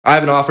I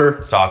have an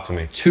offer. Talk to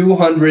me.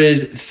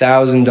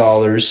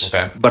 $200,000.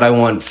 Okay. But I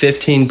want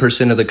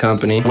 15% of the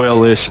company. Well,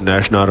 listen,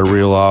 that's not a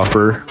real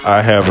offer.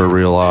 I have a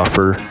real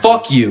offer.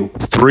 Fuck you.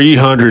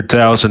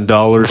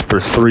 $300,000 for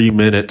 3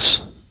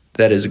 minutes.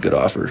 That is a good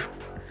offer.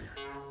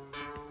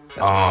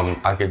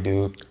 I could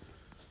do.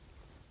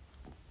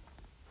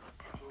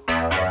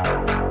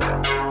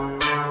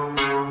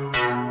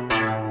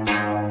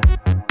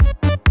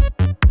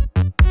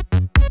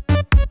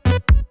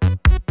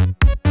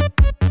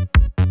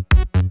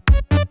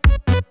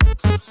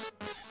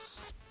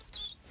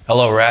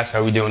 Hello, Rats.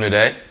 How are we doing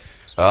today?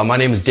 My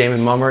name is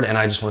Damon Mummert, and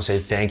I just want to say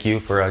thank you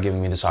for giving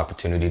me this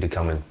opportunity to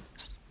come and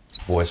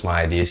voice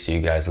my ideas to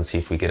you guys. Let's see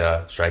if we could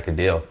strike a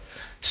deal.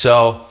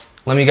 So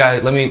let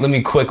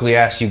me quickly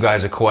ask you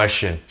guys a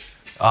question.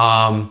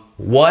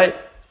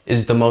 What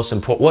is the most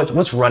important?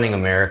 What's running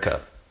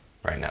America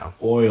right now?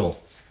 Oil.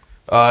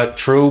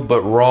 True,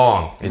 but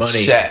wrong. It's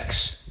Money.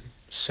 sex.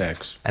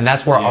 Sex. And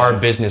that's where our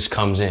business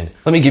comes in.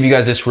 Let me give you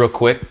guys this real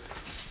quick.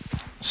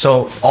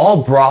 So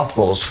all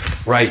brothels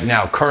right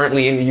now,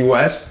 currently in the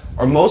US,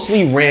 are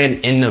mostly ran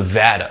in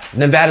Nevada.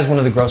 Nevada is one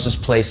of the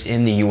grossest places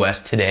in the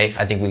US today.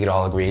 I think we could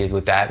all agree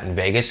with that in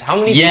Vegas. How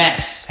many?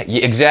 Yes.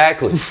 Yeah,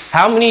 exactly.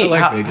 How many,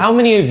 how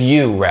many of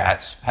you,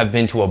 Rats, have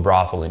been to a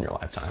brothel in your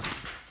lifetime?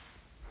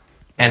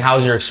 And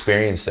how's your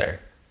experience there?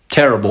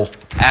 Terrible.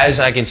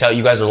 As I can tell,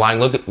 you guys are lying.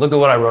 Look at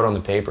what I wrote on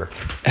the paper.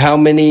 How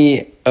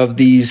many of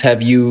these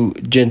have you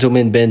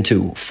gentlemen been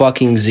to?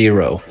 Fucking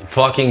zero.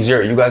 Fucking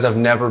zero. You guys have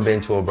never been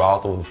to a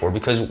brothel before,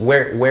 because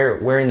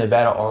where in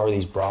Nevada are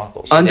these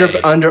brothels?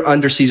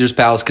 Under Caesar's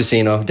Palace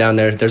Casino down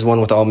there. There's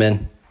one with all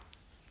men.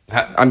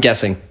 I'm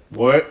guessing.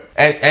 What?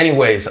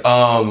 Anyways,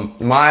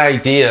 my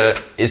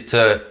idea is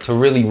to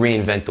really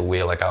reinvent the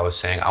wheel. Like I was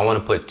saying, I want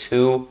to put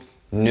 2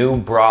 new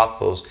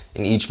brothels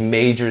in each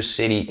major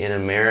city in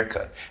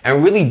America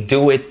and really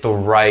do it the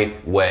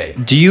right way.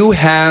 Do you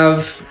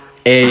have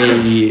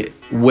a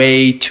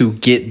way to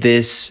get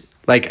this?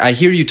 Like, I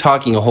hear you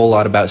talking a whole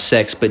lot about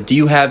sex, but do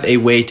you have a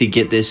way to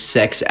get this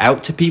sex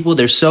out to people?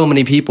 There's so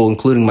many people,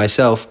 including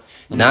myself,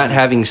 not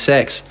having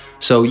sex.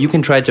 So you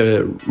can try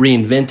to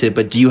reinvent it,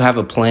 but do you have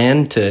a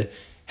plan to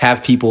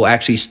have people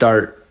actually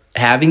start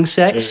having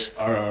sex?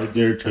 Are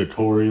there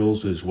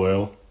tutorials as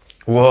well?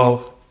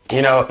 Well,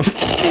 you know,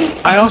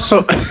 I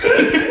also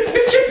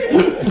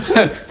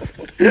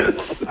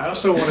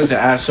wanted to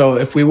ask, so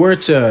if we were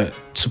to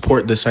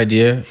support this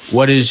idea,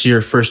 what is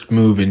your first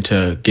move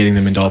into getting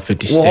them into all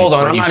 50 states? well, hold on.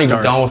 Where I'm do you not even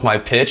start? done with my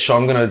pitch, so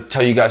I'm going to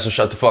tell you guys to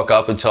shut the fuck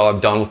up until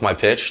I'm done with my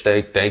pitch.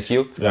 Thank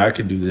you. Yeah, I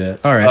could do that.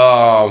 All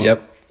right.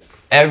 Yep.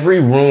 Every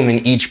room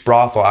in each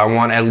brothel, I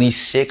want at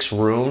least 6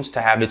 rooms to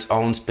have its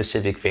own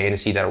specific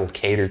fantasy that will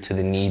cater to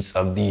the needs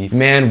of the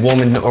man,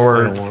 woman,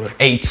 or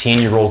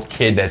 18-year-old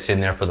kid that's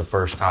in there for the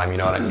first time. You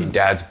know what I mean?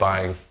 Dad's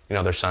buying, you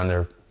know, their son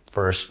their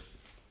first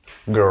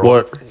girl.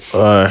 What?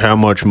 How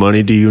much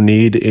money do you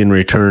need in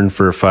return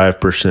for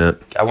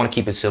 5%? I want to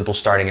keep it simple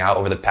starting out.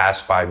 Over the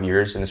past 5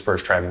 years, in this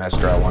first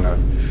trimester, I want to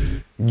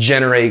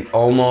generate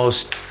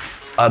almost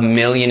 $1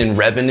 million in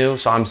revenue.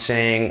 So I'm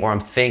saying, or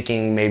I'm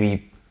thinking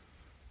maybe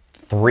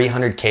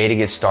 $300K to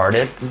get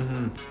started.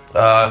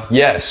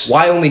 Yes.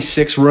 Why only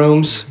 6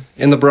 rooms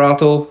in the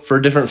brothel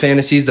for different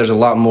fantasies? There's a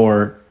lot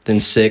more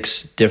than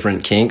 6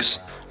 different kinks.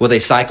 Will they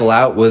cycle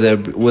out? Will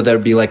there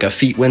be like a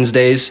feet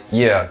Wednesdays?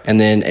 Yeah. And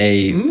then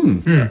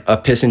a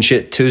piss and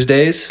shit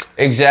Tuesdays?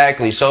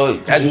 Exactly. So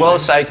as well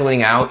as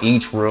cycling out,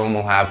 each room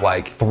will have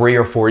like 3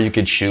 or 4 you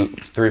could shoot,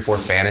 3 or 4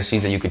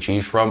 fantasies that you could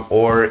choose from.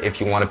 Or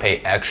if you want to pay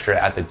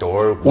extra at the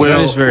door. Well,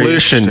 That is very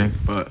listen,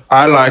 interesting, but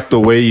I like the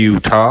way you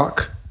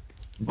talk,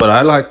 but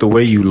I like the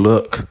way you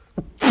look.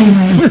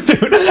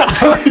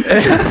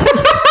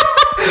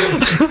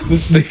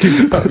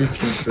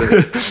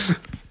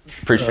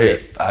 Appreciate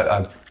it.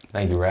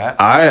 Thank you, Rat.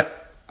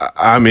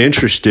 I'm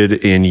interested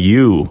in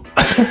you.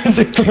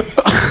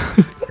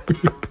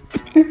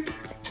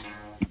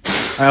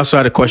 I also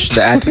had a question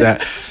to add to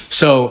that.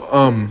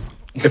 So,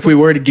 if we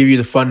were to give you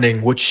the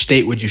funding, which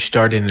state would you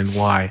start in and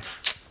why?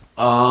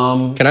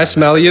 Can I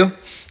smell you?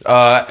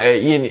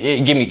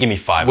 Give me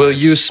 5 Will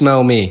minutes. you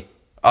smell me?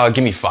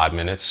 Give me 5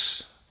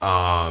 minutes.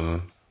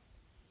 All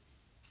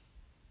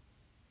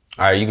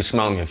right, you can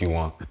smell me if you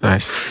want.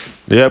 Nice.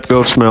 Yep,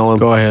 go smell him.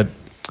 Go ahead.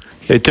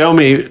 Hey, tell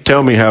me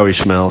how he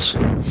smells.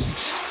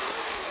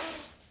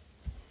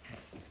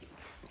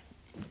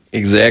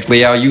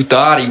 Exactly how you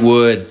thought he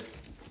would.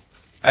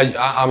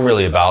 I'm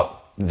really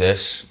about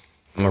this.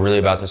 I'm really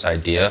about this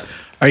idea.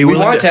 Are you We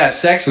willing want to have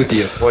sex with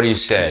you. What do you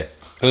say?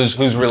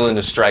 Who's willing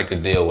to strike a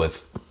deal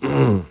with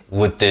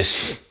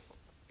this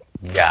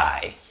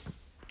guy?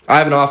 I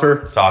have an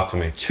offer. Talk to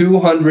me.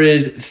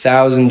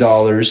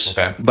 $200,000.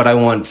 Okay. But I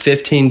want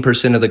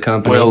 15% of the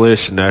company. Well,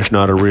 listen, that's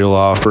not a real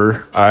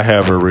offer. I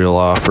have a real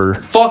offer.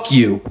 Fuck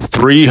you.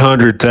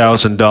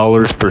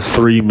 $300,000 for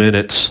 3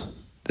 minutes.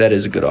 That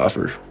is a good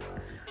offer.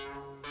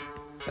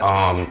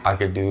 I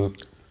could do.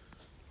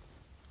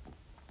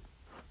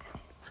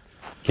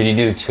 Can you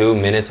do 2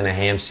 minutes and a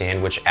ham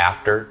sandwich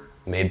after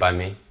made by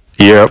me?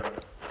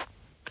 Yep.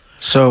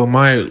 So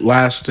my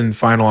last and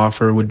final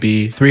offer would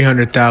be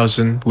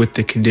 300,000 with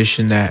the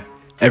condition that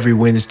every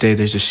Wednesday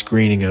there's a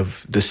screening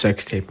of the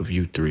sex tape of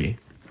you three.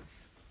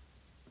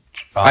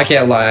 I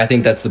can't lie. I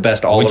think that's the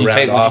best all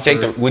around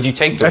offer. Would you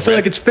take the I feel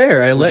like it's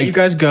fair. I let you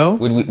guys go.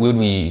 Would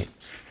we?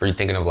 Are you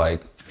thinking of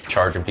like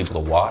charging people to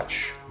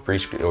watch free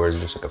screen, or is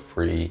it just like a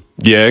free?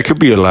 Yeah, it could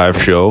be a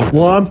live show.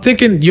 Well, I'm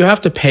thinking you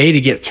have to pay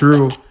to get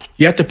through.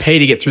 You have to pay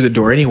to get through the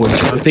door anyway.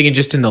 So I'm thinking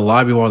just in the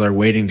lobby while they're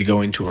waiting to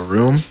go into a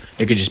room,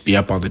 it could just be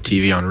up on the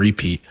TV on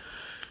repeat.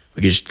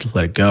 We could just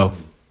let it go.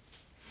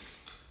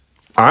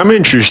 I'm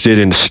interested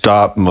in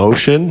stop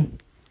motion.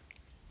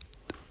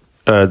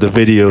 The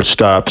video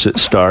stops, it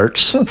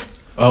starts.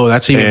 Oh,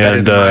 that's even better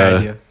And than my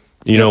idea.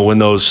 you know, when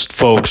those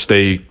folks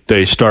they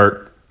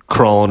start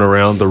crawling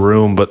around the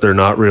room, but they're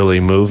not really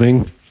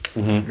moving.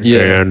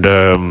 Yeah.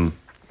 And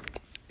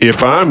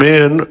if I'm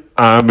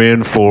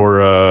in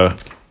for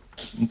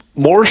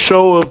more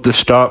so of the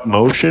stop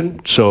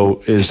motion.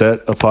 So is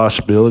that a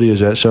possibility? Is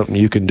that something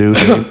you can do,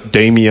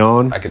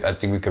 Damian? I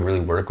think we could really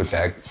work with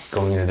that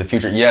going into the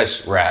future.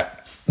 Yes,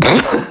 Rat.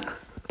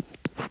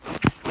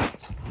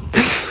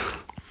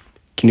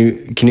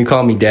 Can you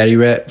call me Daddy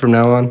Rat from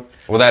now on?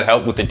 Will that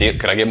help with the deal?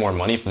 Could I get more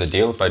money for the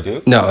deal if I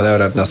do? No, that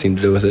would have nothing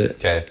to do with it.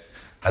 Okay.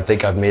 I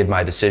think I've made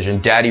my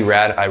decision. Daddy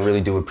Rat, I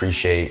really do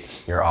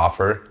appreciate your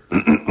offer.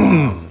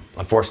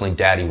 Unfortunately,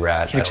 Daddy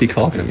Rat, I don't think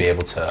I'm going to be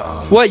able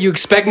to... What, you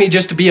expect me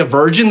just to be a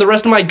virgin the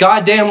rest of my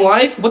goddamn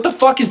life? What the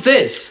fuck is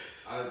this?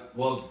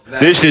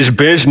 This is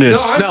business.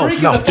 No, I'm No,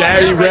 freaking no. the fuck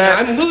Daddy out right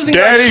Rat. now. I'm losing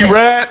Daddy my shit.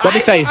 Rat. Let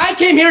me tell you. I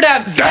came here to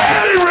have sex.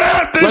 Daddy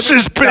Rat, this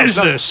is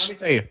business.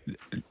 Let me tell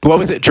you. What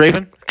was it?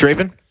 Draven?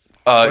 Damon.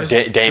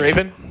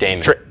 Draven?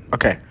 Damon.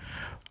 Okay.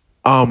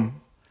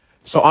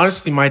 So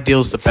honestly, my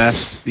deal's the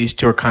best. These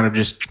two are kind of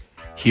just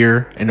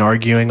here and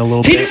arguing a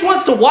little He bit. just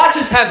wants to watch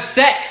us have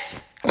sex.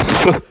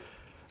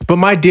 But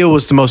my deal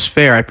was the most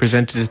fair. I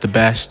presented it as the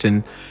best,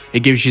 and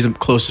it gives you the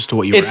closest to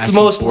what you were It's the asking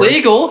most for.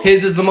 legal.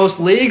 His is the most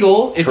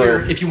legal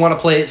True. if you want to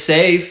play it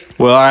safe.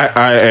 Well, I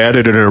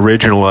added an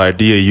original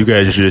idea. You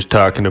guys are just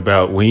talking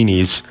about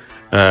weenies.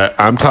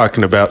 I'm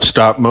talking about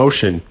stop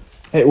motion.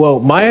 Hey, well,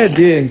 my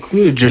idea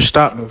included your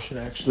stop motion.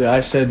 Actually,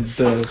 I said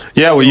the.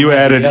 Yeah, well, you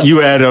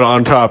added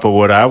on top of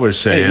what I was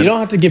saying. Hey, you don't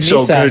have to give me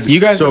so sass. good. You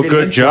guys so are getting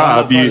good into it. I'm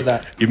not job. part You of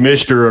that.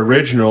 Mr.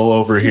 Original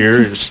over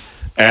here is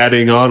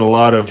adding on a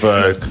lot of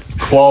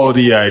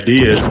quality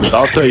ideas. But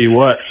I'll tell you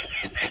what,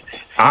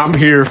 I'm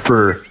here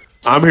for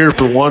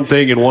one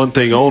thing and one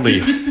thing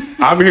only.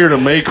 I'm here to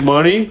make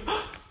money,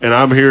 and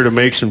I'm here to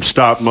make some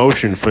stop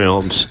motion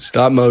films.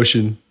 Stop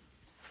motion.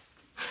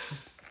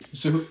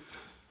 So,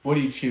 what do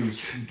you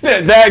choose?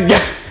 That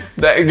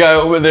guy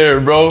over there,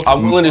 bro.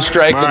 I'm willing to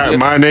strike the deal.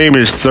 My name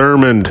is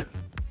Thurmond.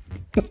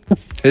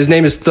 His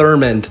name is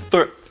Thurmond.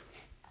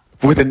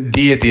 With a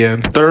D at the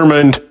end.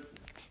 Thurmond.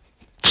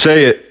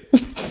 Say it.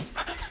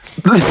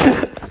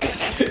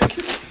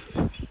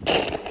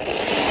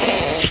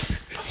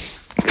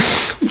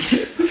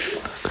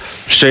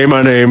 Say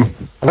my name.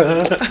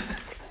 Bro,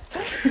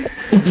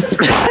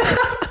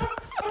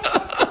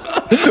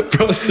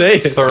 say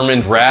it.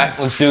 Thurman Rat.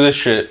 Let's do this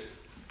shit.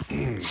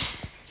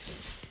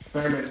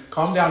 Thurman,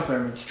 calm down,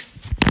 Thurman.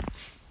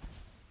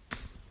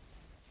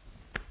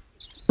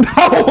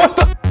 What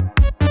the